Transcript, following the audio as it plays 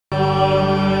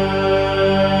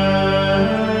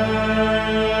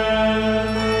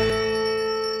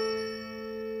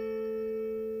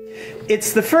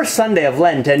It's the first Sunday of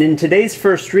Lent, and in today's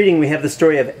first reading we have the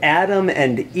story of Adam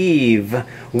and Eve.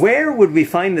 Where would we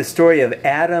find the story of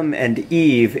Adam and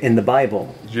Eve in the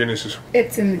Bible? Genesis.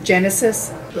 It's in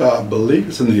Genesis. I believe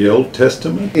it's in the Old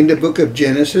Testament. In the book of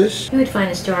Genesis. You would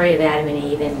find the story of Adam and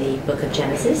Eve in the book of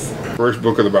Genesis. First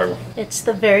book of the Bible. It's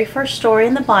the very first story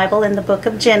in the Bible in the book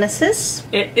of Genesis.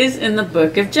 It is in the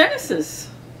book of Genesis,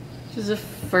 which is the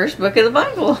first book of the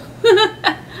Bible.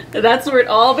 That's where it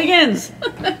all begins.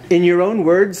 In your own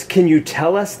words, can you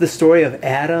tell us the story of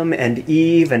Adam and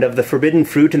Eve and of the forbidden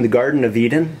fruit in the Garden of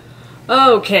Eden?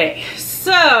 Okay,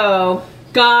 so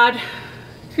God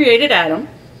created Adam,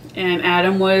 and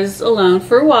Adam was alone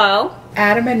for a while.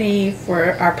 Adam and Eve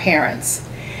were our parents.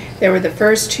 They were the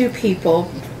first two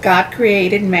people. God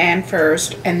created man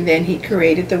first, and then he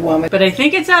created the woman. But I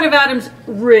think it's out of Adam's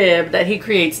rib that he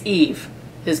creates Eve,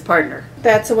 his partner.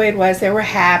 That's the way it was. They were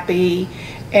happy,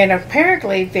 and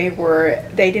apparently they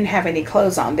didn't have any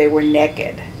clothes on. They were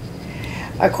naked.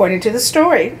 According to the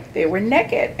story, they were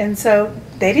naked, and so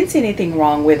they didn't see anything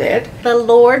wrong with it. The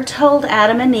Lord told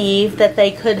Adam and Eve that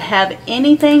they could have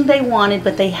anything they wanted,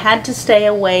 but they had to stay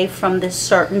away from this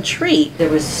certain tree. There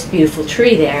was this beautiful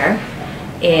tree there,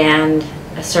 and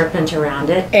a serpent around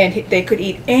it. And they could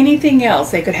eat anything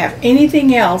else. They could have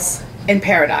anything else in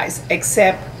paradise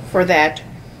except for that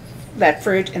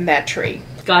fruit and that tree.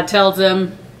 God tells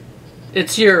him,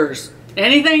 it's yours.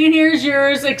 Anything in here is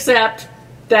yours except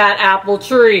that apple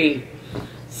tree.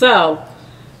 So,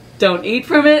 don't eat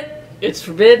from it. It's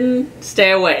forbidden.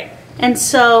 Stay away. And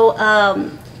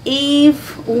so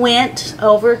Eve went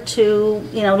over to,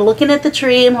 looking at the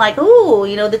tree and like, ooh,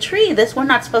 the tree, we're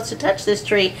not supposed to touch this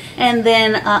tree. And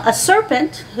then a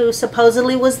serpent, who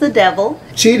supposedly was the devil.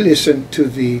 She listened to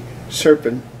the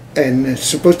serpent, and it's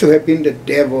supposed to have been the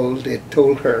devil that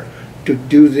told her to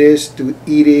do this, to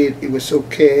eat it. It was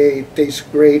okay. It tastes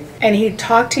great. And he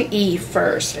talked to Eve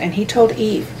first, and he told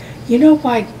Eve, you know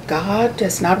why God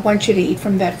does not want you to eat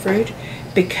from that fruit?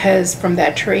 Because from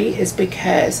that tree is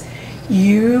because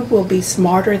you will be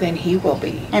smarter than he will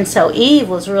be. And so Eve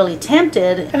was really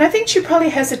tempted. And I think she probably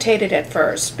hesitated at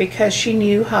first because she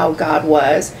knew how God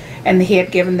was, and he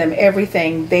had given them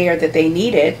everything there that they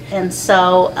needed. And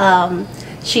so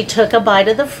she took a bite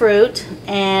of the fruit,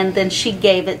 and then she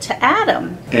gave it to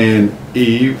Adam. And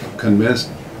Eve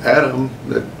convinced Adam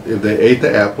that if they ate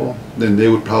the apple, then they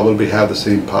would probably have the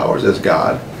same powers as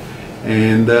God.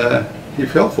 And he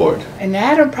fell for it. And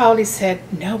Adam probably said,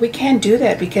 no, we can't do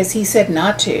that because he said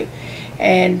not to.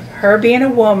 And her being a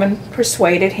woman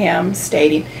persuaded him,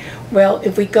 stating, well,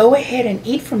 if we go ahead and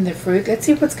eat from the fruit, let's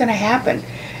see what's going to happen.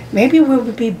 Maybe we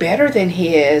would be better than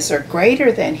he is or greater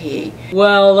than he.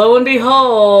 Well, lo and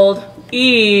behold,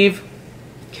 Eve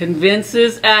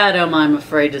convinces Adam, I'm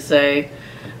afraid to say,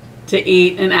 to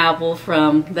eat an apple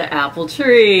from the apple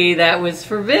tree that was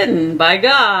forbidden by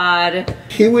God.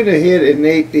 He went ahead and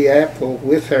ate the apple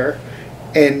with her,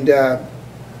 and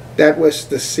that was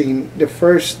the scene, the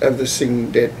first of the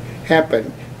scene that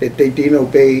happened, that they didn't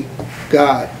obey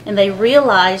God. And they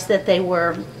realized that they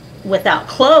were without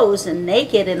clothes and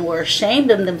naked and were ashamed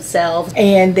of themselves.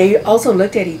 And they also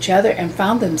looked at each other and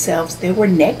found themselves, they were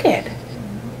naked.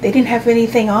 They didn't have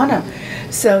anything on them.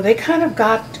 So they kind of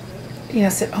got,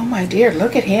 said, oh my dear,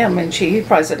 look at him. And she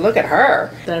probably said, look at her.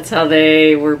 That's how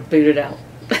they were booted out.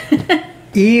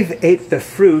 Eve ate the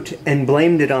fruit and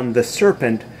blamed it on the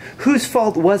serpent. Whose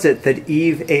fault was it that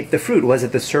Eve ate the fruit? Was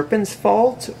it the serpent's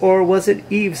fault, or was it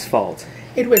Eve's fault?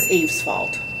 It was Eve's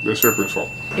fault. The serpent's fault.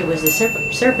 It was the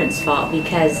serpent's fault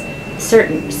because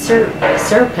serpent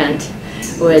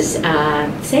was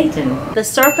Satan. The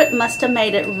serpent must have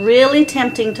made it really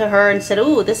tempting to her and said,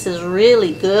 ooh, this is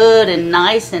really good and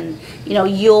nice, and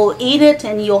you'll eat it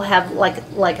and you'll have,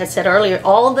 like I said earlier,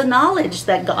 all the knowledge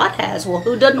that God has. Well,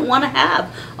 who doesn't want to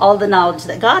have all the knowledge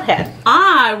that God had?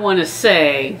 I want to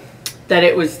say that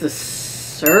it was the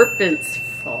serpent's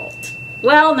fault.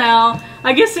 Well, now,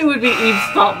 I guess it would be Eve's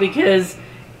fault because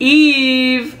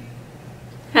Eve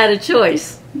had a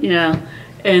choice,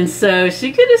 and so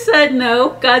she could have said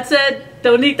no. God said,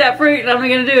 don't eat that fruit, and I'm not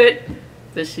going to do it.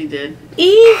 But she did.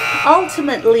 Eve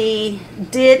ultimately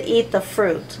did eat the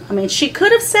fruit. I mean, she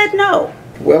could have said no.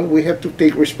 Well, we have to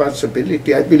take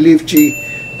responsibility. I believe she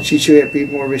should have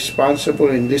been more responsible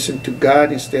and listened to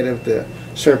God instead of the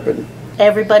serpent.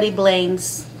 Everybody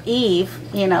blames Eve,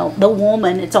 the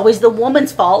woman. It's always the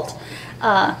woman's fault,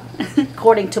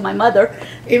 according to my mother.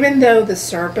 Even though the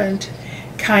serpent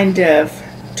kind of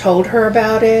told her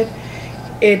about it,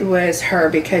 it was her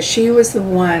because she was the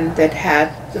one that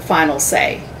had the final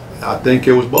say. I think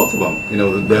it was both of them.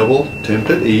 The devil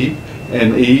tempted Eve,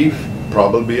 and Eve,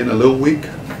 probably being a little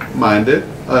weak-minded,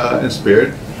 in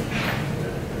spirit,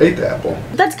 ate the apple.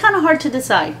 That's kind of hard to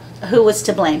decide who was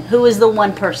to blame. Who is the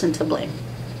one person to blame?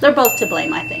 They're both to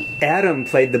blame, I think. Adam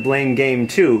played the blame game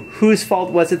too. Whose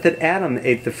fault was it that Adam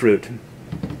ate the fruit?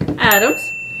 Adam's.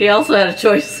 He also had a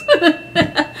choice.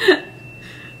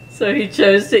 So he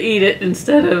chose to eat it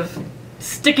instead of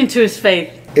sticking to his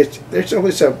faith. There's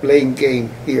always a blame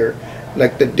game here,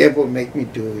 like the devil make me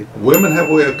do it. Women have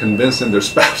a way of convincing their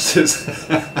spouses.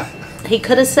 He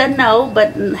could have said no,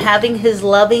 but having his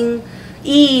loving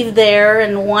Eve there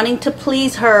and wanting to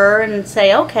please her and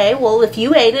say, okay, well, if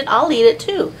you ate it, I'll eat it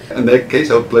too. In that case,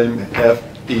 I would blame half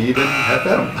Eve and half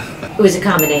Adam. It was a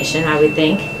combination, I would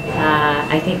think.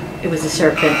 I think it was the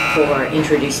serpent for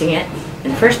introducing it in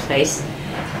the first place,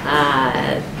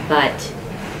 but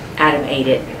Adam ate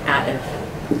it out of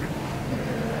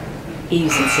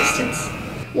Eve's insistence.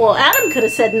 Well, Adam could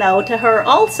have said no to her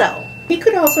also. He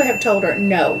could also have told her,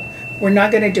 no, we're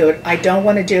not going to do it. I don't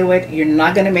want to do it. You're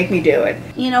not going to make me do it.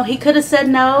 You know, he could have said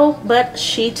no, but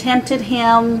she tempted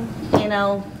him. You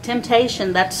know,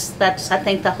 temptation. That's I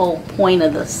think the whole point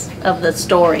of the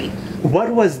story.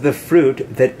 What was the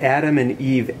fruit that Adam and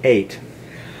Eve ate?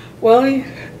 Well,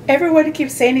 everyone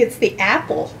keeps saying it's the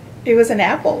apple. It was an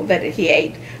apple that he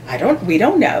ate. We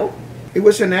don't know. It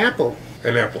was an apple.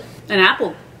 An apple. An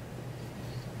apple.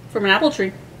 From an apple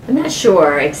tree. I'm not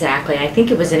sure exactly. I think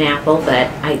it was an apple, but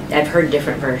I've heard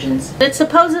different versions. It's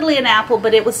supposedly an apple,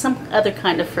 but it was some other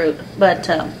kind of fruit. But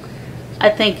I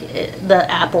think the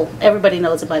apple, everybody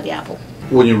knows it by the apple.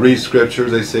 When you read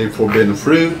scriptures, they say forbidden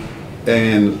fruit,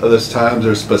 and other times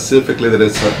there's specifically that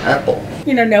it's an apple.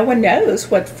 You know, no one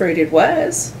knows what fruit it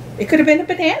was. It could have been a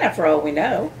banana for all we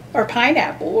know, or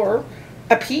pineapple, or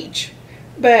a peach.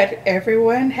 But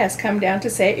everyone has come down to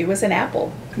say it was an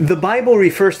apple. The Bible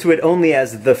refers to it only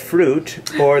as the fruit,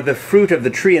 or the fruit of the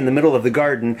tree in the middle of the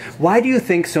garden. Why do you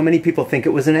think so many people think it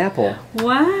was an apple?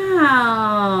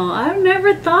 Wow, I've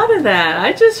never thought of that.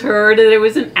 I just heard that it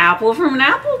was an apple from an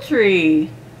apple tree.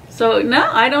 So,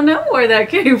 no, I don't know where that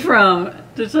came from,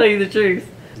 to tell you the truth.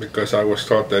 Because I was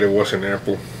taught that it was an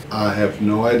apple. I have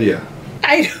no idea.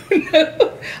 I don't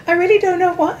know. I really don't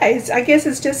know why. I guess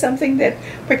it's just something that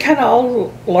we kind of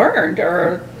all learned,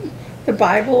 or the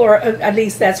Bible, or at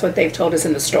least that's what they've told us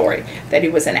in the story, that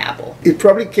it was an apple. It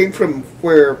probably came from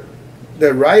where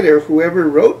the writer, whoever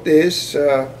wrote this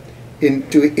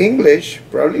into English,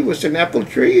 probably was an apple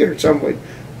tree or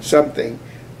something.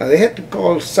 They had to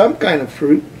call some kind of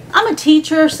fruit. I'm a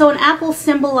teacher, so an apple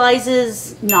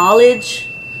symbolizes knowledge.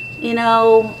 You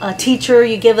know, a teacher,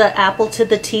 you give an apple to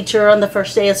the teacher on the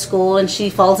first day of school and she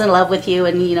falls in love with you,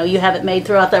 and you know, you have it made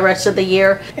throughout the rest of the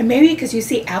year. And maybe because you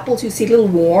see apples, you see little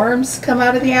worms come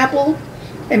out of the apple.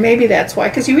 And maybe that's why,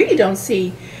 because you really don't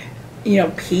see, you know,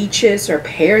 peaches or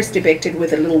pears depicted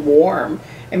with a little worm.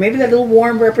 And maybe that little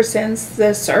worm represents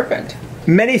the serpent.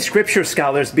 Many scripture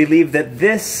scholars believe that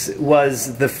this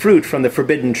was the fruit from the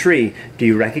forbidden tree. Do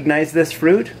you recognize this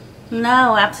fruit?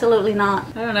 No, absolutely not.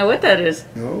 I don't know what that is.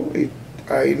 No,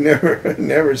 I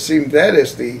never seen that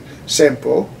as the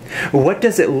sample. What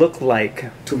does it look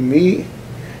like? To me,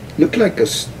 looked like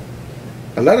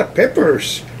a lot of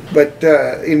peppers, but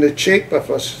in the shape of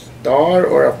a star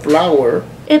or a flower.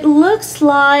 It looks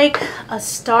like a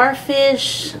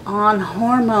starfish on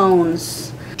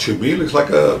hormones. To me, it looks like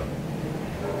a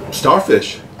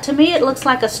starfish. To me, it looks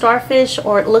like a starfish,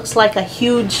 or it looks like a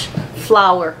huge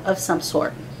flower of some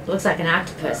sort. It looks like an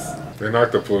octopus. An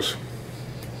octopus.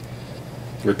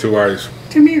 With 2 eyes.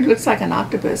 To me, it looks like an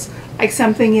octopus, like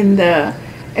something in the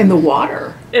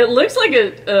water. It looks like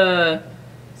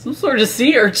some sort of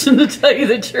sea urchin, to tell you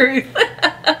the truth.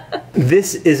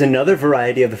 This is another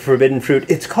variety of the forbidden fruit.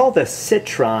 It's called a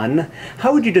citron.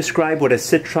 How would you describe what a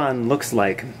citron looks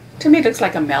like? To me, it looks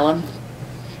like a melon,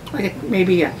 like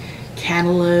maybe a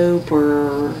cantaloupe,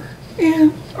 or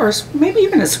maybe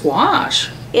even a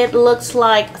squash. It looks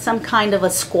like some kind of a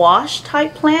squash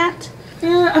type plant.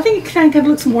 Yeah, I think it kind of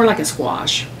looks more like a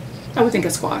squash. I would think a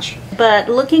squash. But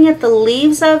looking at the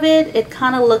leaves of it, it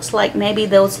kind of looks like maybe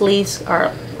those leaves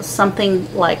are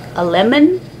something like a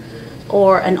lemon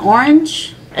or an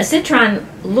orange. A citron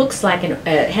looks like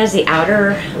it has the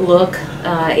outer look.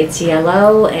 It's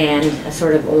yellow and a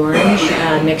sort of orange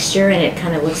mixture, and it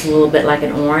kind of looks a little bit like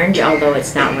an orange, although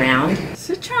it's not round.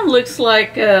 Citron looks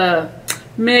like a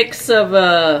mix of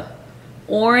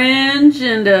orange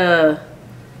and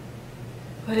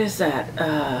what is that?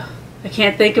 I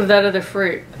can't think of that other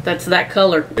fruit that's that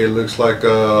color. It looks like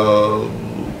a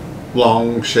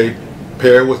long-shaped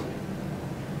pear with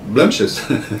blemishes.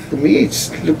 To me,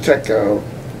 it looks like a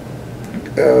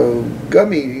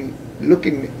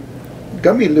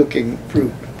gummy-looking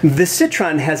fruit. The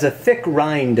citron has a thick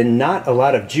rind and not a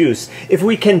lot of juice. If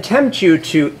we can tempt you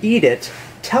to eat it,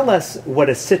 tell us what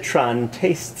a citron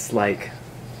tastes like.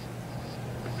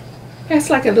 It's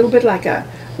like a little bit like a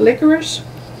licorice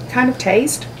kind of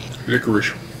taste.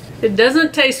 Licorice. It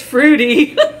doesn't taste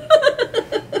fruity.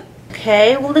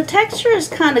 Okay, well the texture is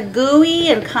kind of gooey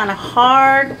and kind of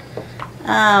hard.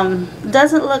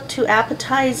 Doesn't look too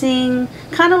appetizing.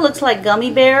 Kind of looks like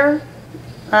gummy bear.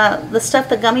 The stuff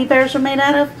that gummy bears are made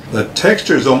out of. The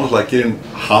texture is almost like eating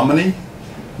hominy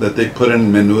that they put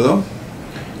in menudo.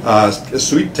 It's a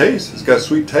sweet taste. It's got a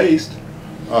sweet taste.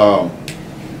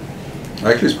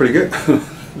 Actually, it's pretty good.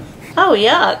 Oh,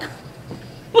 yuck.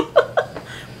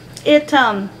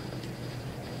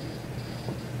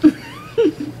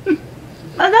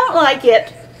 I don't like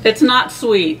it. It's not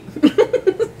sweet.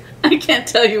 I can't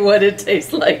tell you what it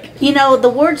tastes like. You know, the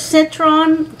word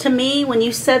citron, to me, when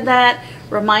you said that,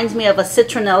 reminds me of a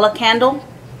citronella candle.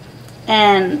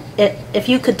 And if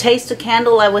you could taste a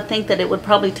candle, I would think that it would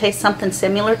probably taste something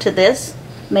similar to this.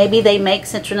 Maybe they make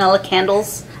citronella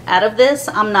candles out of this.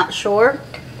 I'm not sure.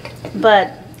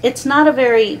 But it's not a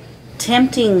very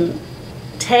tempting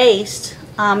taste.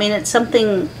 I mean, it's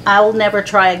something I will never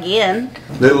try again.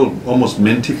 Little, almost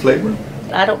minty flavor.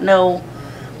 I don't know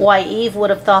why Eve would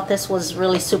have thought this was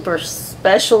really super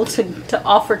special to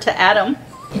offer to Adam.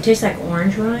 It tastes like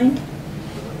orange rind,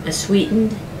 a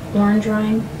sweetened orange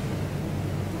rind.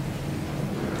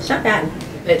 It's not bad.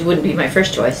 It wouldn't be my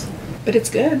first choice. But it's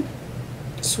good.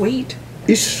 Sweet.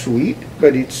 It's sweet,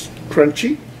 but it's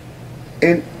crunchy,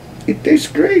 and it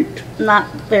tastes great.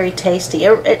 Not very tasty.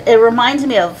 It reminds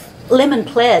me of Lemon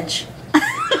Pledge.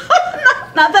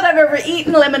 Not that I've ever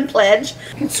eaten Lemon Pledge.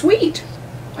 It's sweet.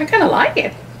 I kind of like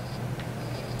it.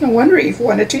 No wonder Eve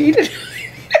wanted to eat it.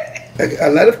 A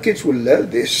lot of kids will love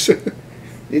this.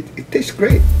 It tastes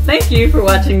great. Thank you for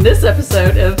watching this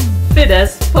episode of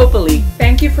Fides Populi.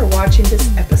 Thank you for watching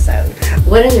this episode.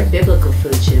 What other biblical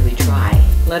food should we try?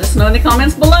 Let us know in the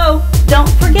comments below. Don't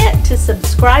forget to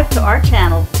subscribe to our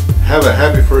channel. Have a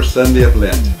happy first Sunday of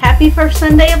Lent. Happy first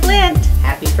Sunday of Lent.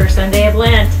 Happy first Sunday of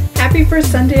Lent. Happy first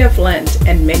Sunday of Lent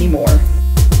and many more.